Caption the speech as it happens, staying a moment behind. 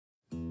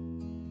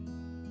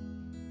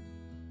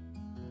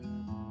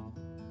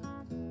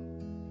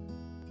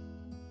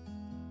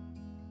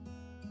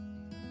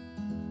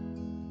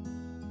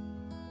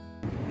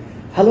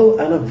Hello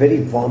and a very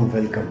warm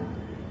welcome.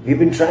 We've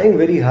been trying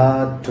very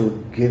hard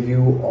to give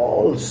you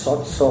all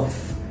sorts of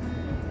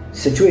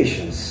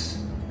situations,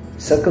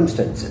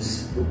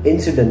 circumstances,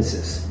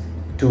 incidences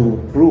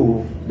to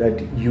prove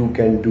that you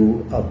can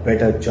do a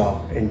better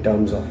job in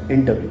terms of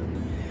interview.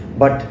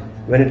 But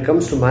when it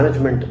comes to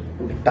management,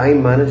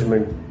 time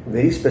management,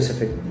 very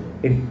specific,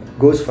 it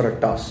goes for a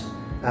toss.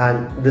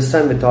 And this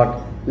time we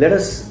thought, let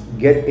us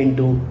get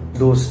into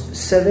those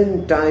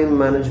 7 time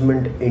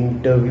management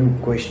interview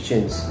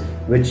questions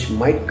which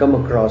might come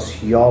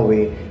across your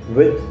way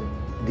with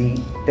the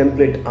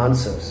template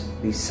answers,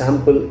 the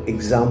sample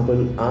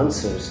example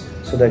answers,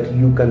 so that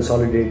you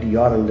consolidate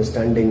your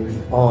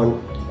understanding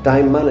on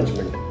time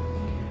management.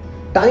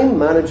 Time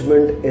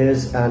management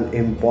is an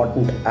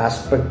important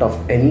aspect of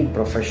any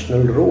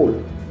professional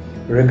role,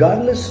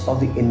 regardless of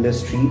the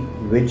industry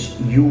which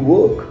you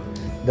work.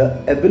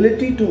 The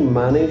ability to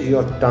manage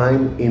your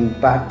time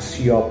impacts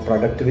your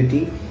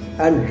productivity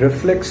and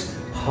reflects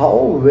how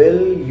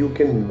well you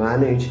can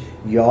manage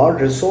your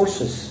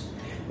resources.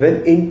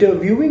 When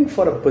interviewing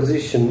for a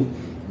position,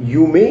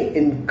 you may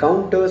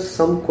encounter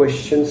some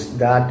questions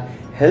that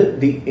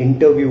help the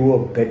interviewer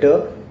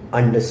better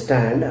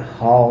understand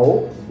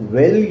how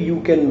well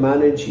you can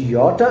manage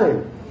your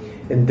time.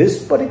 In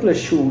this particular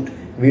shoot,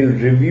 we'll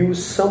review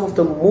some of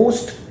the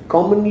most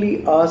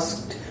commonly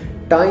asked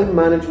time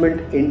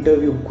management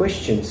interview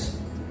questions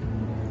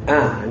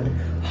and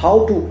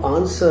how to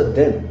answer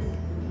them.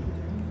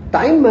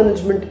 Time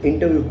management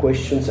interview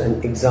questions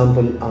and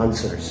example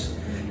answers.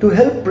 To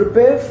help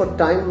prepare for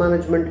time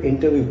management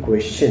interview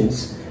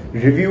questions,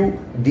 review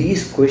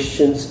these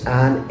questions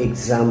and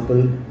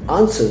example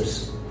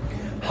answers.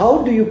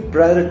 How do you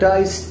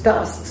prioritize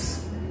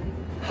tasks?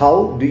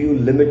 How do you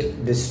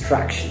limit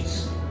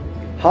distractions?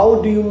 How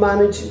do you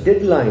manage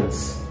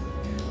deadlines?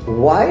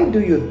 Why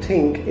do you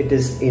think it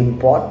is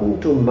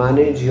important to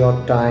manage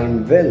your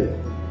time well?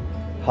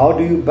 How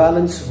do you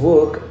balance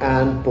work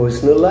and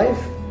personal life?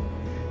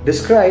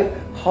 Describe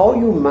how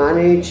you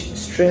manage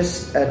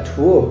stress at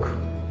work.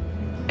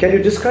 Can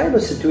you describe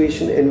a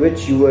situation in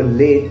which you were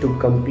late to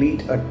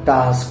complete a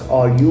task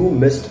or you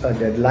missed a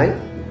deadline?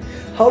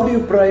 How do you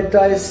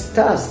prioritize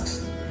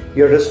tasks?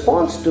 Your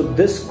response to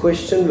this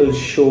question will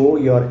show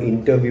your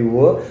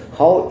interviewer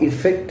how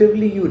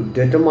effectively you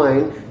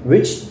determine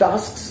which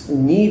tasks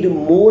need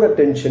more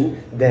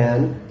attention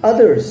than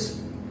others.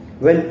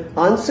 When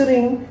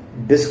answering,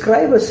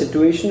 describe a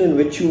situation in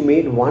which you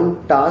made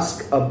one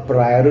task a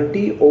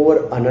priority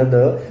over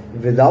another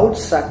without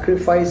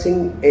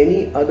sacrificing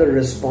any other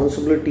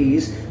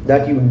responsibilities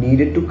that you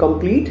needed to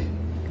complete.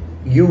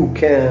 You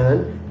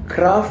can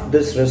craft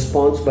this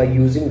response by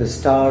using the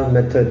STAR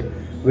method,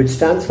 which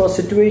stands for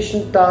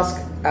situation, task,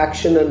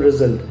 action and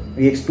result.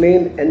 We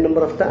explained n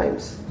number of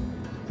times.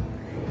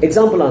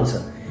 Example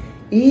answer.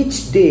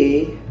 Each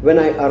day when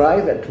I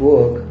arrive at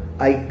work,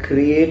 I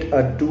create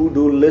a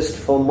to-do list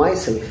for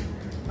myself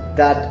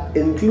that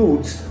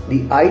includes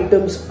the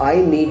items I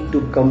need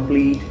to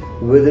complete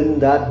within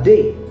that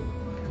day.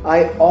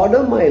 I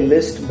order my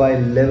list by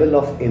level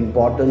of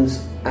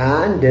importance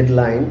and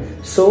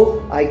deadline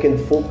so I can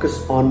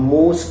focus on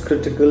most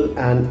critical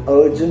and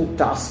urgent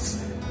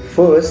tasks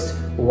first,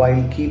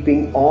 while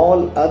keeping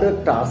all other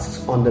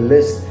tasks on the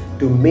list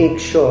to make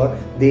sure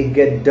they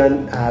get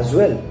done as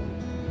well.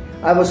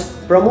 I was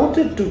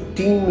promoted to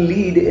team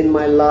lead in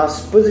my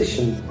last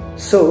position,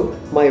 so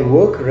my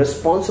work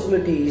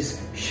responsibilities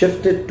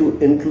shifted to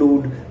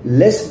include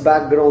less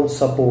background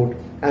support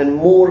and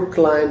more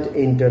client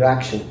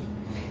interaction.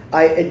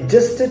 I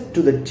adjusted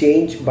to the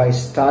change by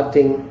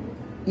starting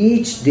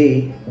each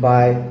day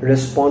by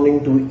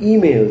responding to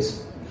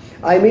emails.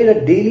 I made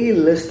a daily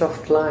list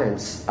of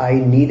clients I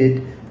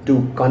needed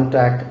to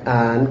contact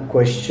and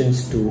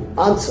questions to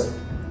answer.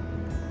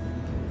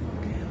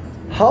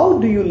 How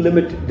do you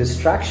limit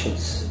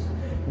distractions?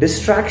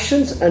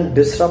 Distractions and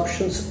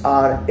disruptions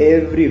are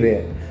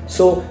everywhere,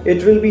 so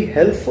it will be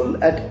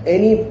helpful at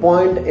any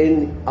point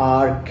in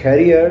our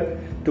career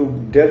to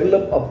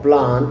develop a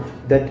plan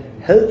that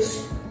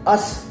helps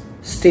us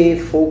stay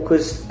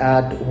focused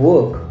at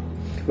work.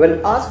 When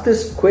asked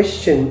this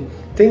question,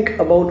 think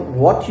about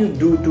what you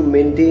do to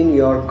maintain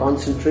your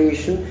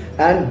concentration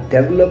and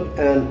develop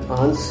an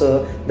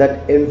answer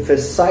that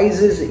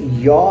emphasizes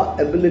your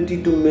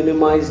ability to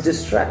minimize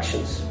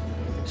distractions.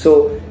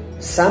 So,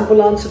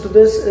 sample answer to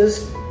this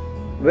is,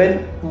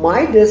 when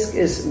my desk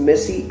is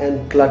messy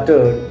and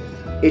cluttered,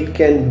 it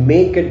can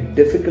make it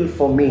difficult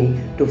for me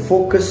to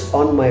focus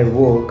on my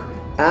work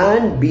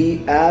and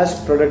be as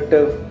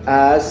productive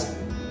as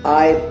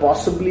I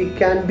possibly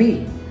can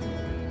be.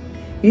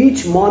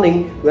 Each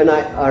morning when I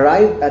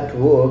arrive at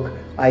work,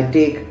 I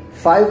take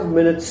 5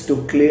 minutes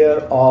to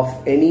clear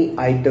off any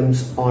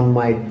items on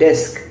my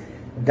desk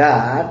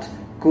that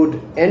could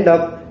end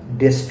up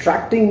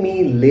distracting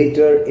me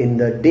later in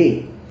the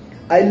day.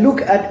 I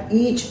look at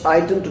each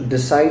item to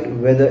decide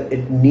whether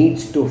it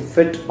needs to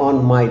fit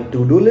on my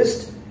to-do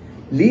list,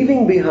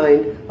 leaving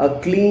behind a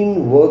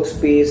clean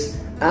workspace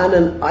and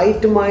an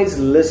itemized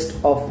list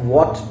of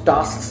what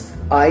tasks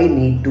I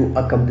need to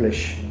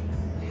accomplish.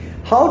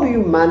 How do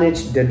you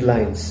manage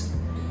deadlines?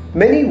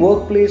 Many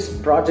workplace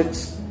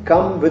projects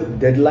come with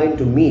deadline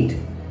to meet,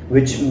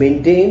 which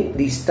maintain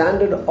the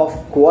standard of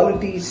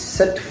quality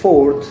set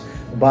forth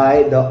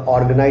by the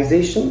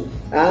organization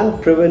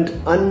and prevent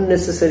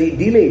unnecessary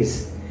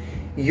delays.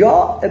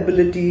 Your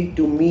ability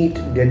to meet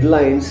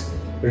deadlines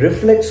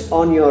reflects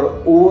on your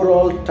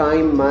overall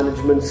time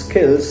management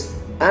skills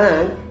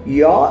and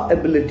your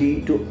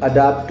ability to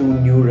adapt to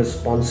new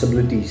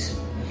responsibilities.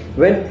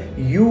 When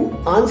you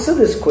answer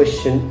this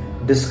question,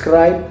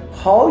 describe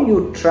how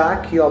you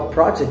track your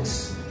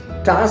projects,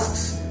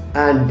 tasks,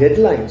 and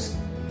deadlines.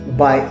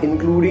 By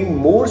including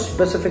more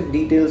specific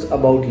details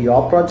about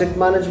your project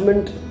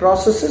management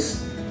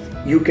processes,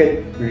 you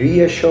can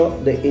reassure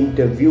the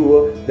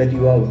interviewer that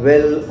you are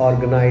well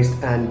organized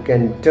and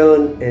can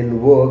turn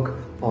in work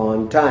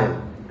on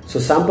time. So,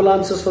 sample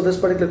answers for this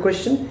particular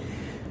question.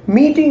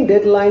 Meeting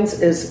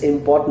deadlines is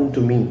important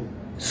to me.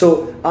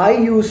 So, I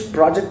use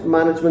project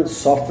management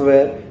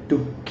software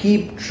to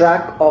keep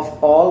track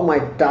of all my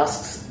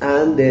tasks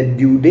and their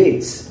due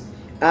dates.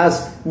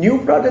 As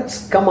new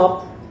projects come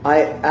up,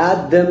 I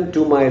add them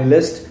to my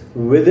list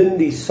within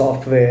the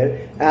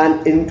software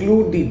and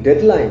include the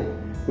deadline,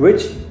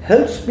 which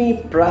helps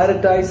me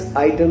prioritize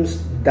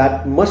items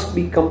that must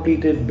be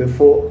completed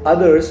before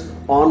others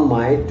on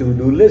my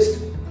to-do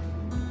list.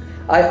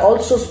 I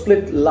also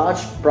split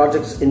large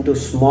projects into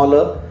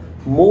smaller,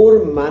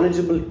 more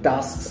manageable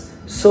tasks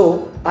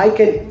so I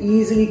can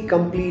easily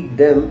complete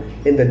them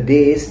in the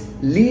days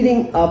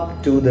leading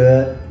up to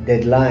the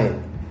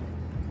deadline.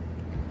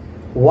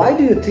 Why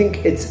do you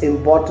think it's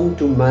important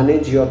to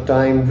manage your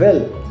time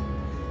well?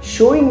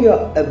 Showing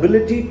your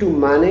ability to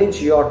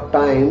manage your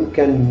time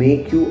can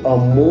make you a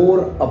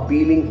more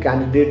appealing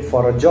candidate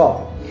for a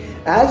job.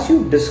 As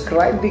you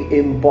describe the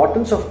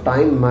importance of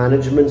time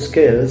management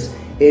skills,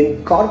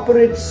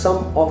 incorporate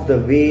some of the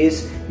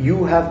ways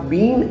you have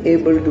been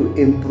able to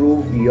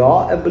improve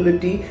your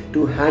ability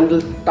to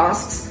handle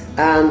tasks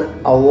and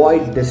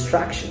avoid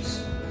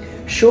distractions.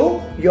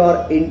 Show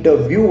your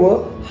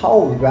interviewer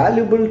how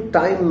valuable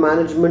time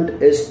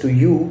management is to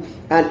you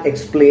and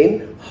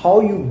explain how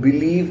you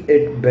believe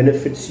it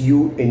benefits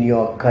you in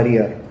your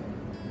career.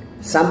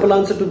 Sample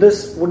answer to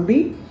this would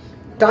be: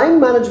 time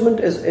management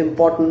is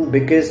important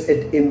because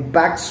it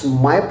impacts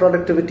my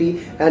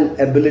productivity and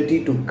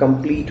ability to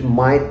complete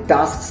my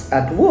tasks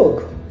at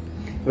work.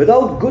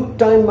 Without good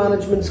time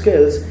management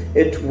skills,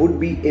 it would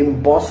be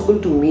impossible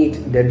to meet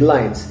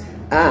deadlines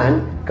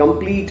and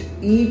complete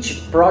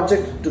each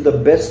project to the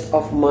best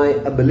of my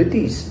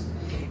abilities.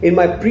 In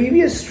my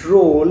previous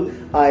role,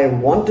 I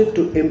wanted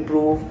to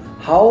improve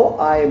how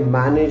I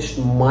managed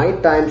my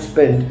time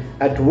spent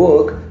at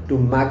work to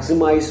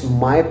maximize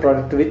my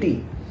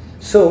productivity.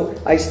 So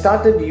I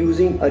started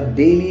using a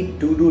daily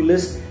to-do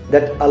list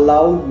that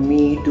allowed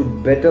me to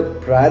better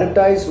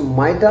prioritize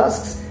my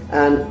tasks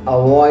and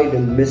avoid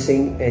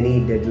missing any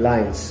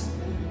deadlines.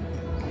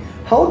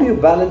 How do you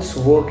balance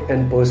work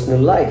and personal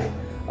life?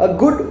 A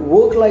good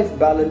work-life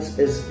balance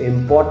is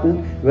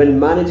important when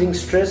managing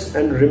stress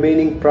and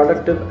remaining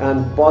productive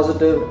and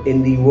positive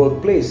in the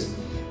workplace.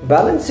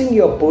 Balancing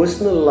your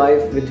personal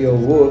life with your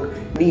work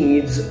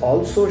needs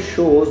also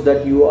shows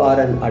that you are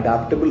an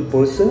adaptable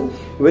person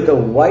with a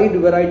wide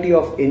variety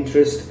of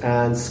interests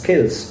and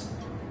skills.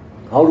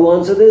 How to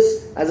answer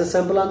this as a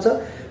sample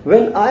answer?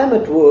 When I am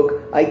at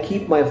work, I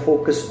keep my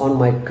focus on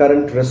my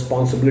current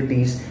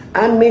responsibilities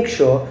and make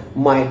sure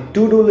my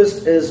to-do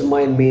list is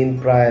my main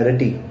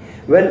priority.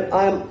 When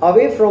I am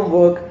away from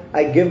work,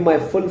 I give my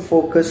full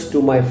focus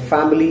to my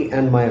family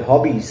and my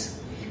hobbies.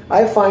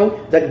 I find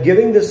that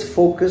giving this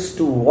focus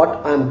to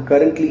what I am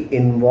currently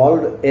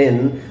involved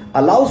in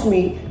allows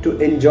me to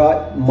enjoy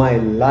my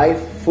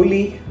life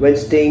fully when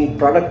staying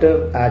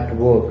productive at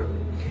work.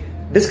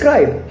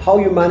 Describe how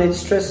you manage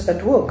stress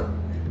at work.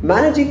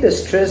 Managing the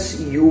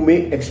stress you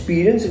may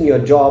experience in your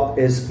job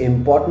is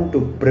important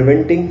to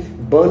preventing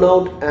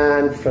burnout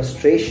and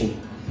frustration.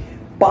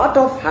 Part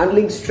of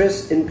handling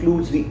stress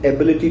includes the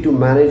ability to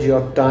manage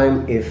your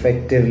time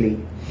effectively.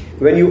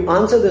 When you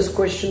answer this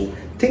question,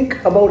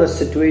 think about a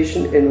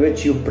situation in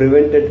which you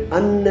prevented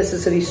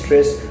unnecessary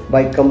stress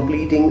by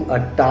completing a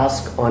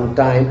task on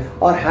time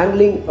or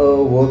handling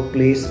a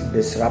workplace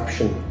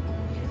disruption.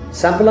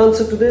 Sample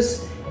answer to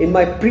this: in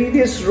my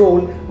previous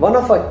role, one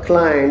of our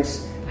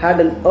clients had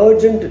an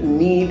urgent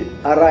need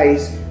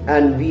arise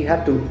and we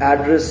had to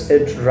address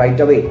it right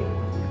away.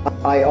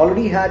 I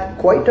already had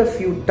quite a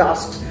few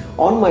tasks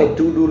on my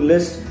to-do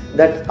list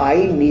that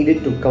I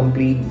needed to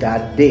complete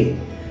that day.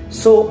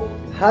 So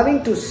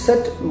having to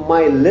set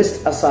my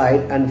list aside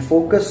and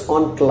focus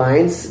on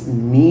clients'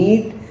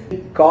 need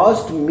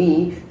caused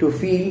me to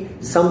feel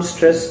some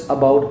stress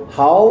about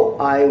how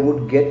I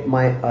would get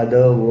my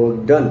other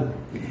work done.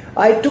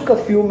 I took a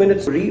few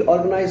minutes to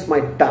reorganize my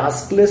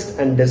task list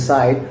and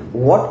decide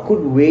what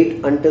could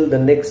wait until the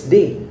next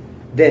day.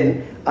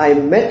 Then I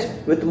met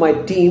with my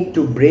team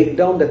to break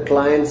down the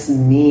client's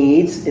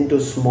needs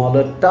into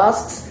smaller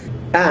tasks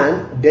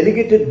and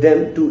delegated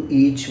them to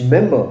each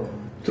member.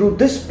 Through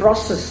this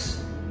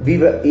process, we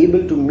were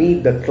able to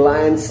meet the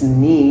client's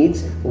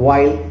needs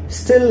while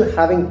still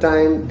having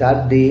time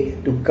that day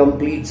to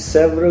complete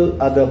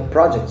several other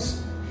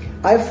projects.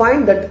 I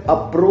find that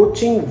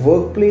approaching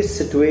workplace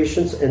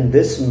situations in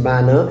this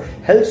manner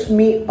helps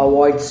me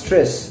avoid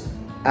stress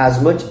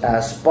as much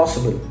as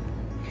possible.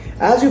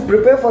 As you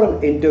prepare for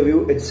an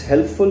interview, it's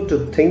helpful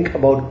to think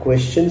about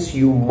questions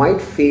you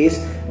might face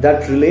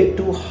that relate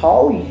to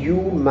how you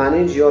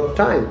manage your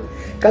time.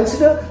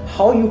 Consider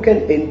how you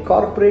can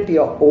incorporate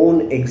your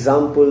own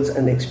examples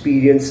and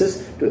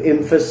experiences to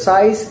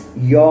emphasize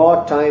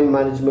your time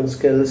management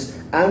skills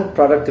and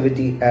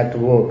productivity at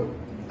work.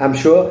 I'm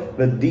sure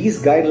with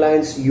these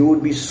guidelines, you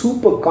would be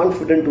super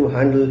confident to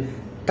handle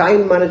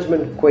time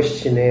management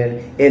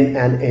questionnaire in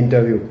an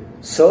interview.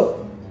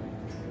 So,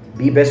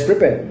 be best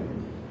prepared.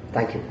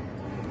 Thank you.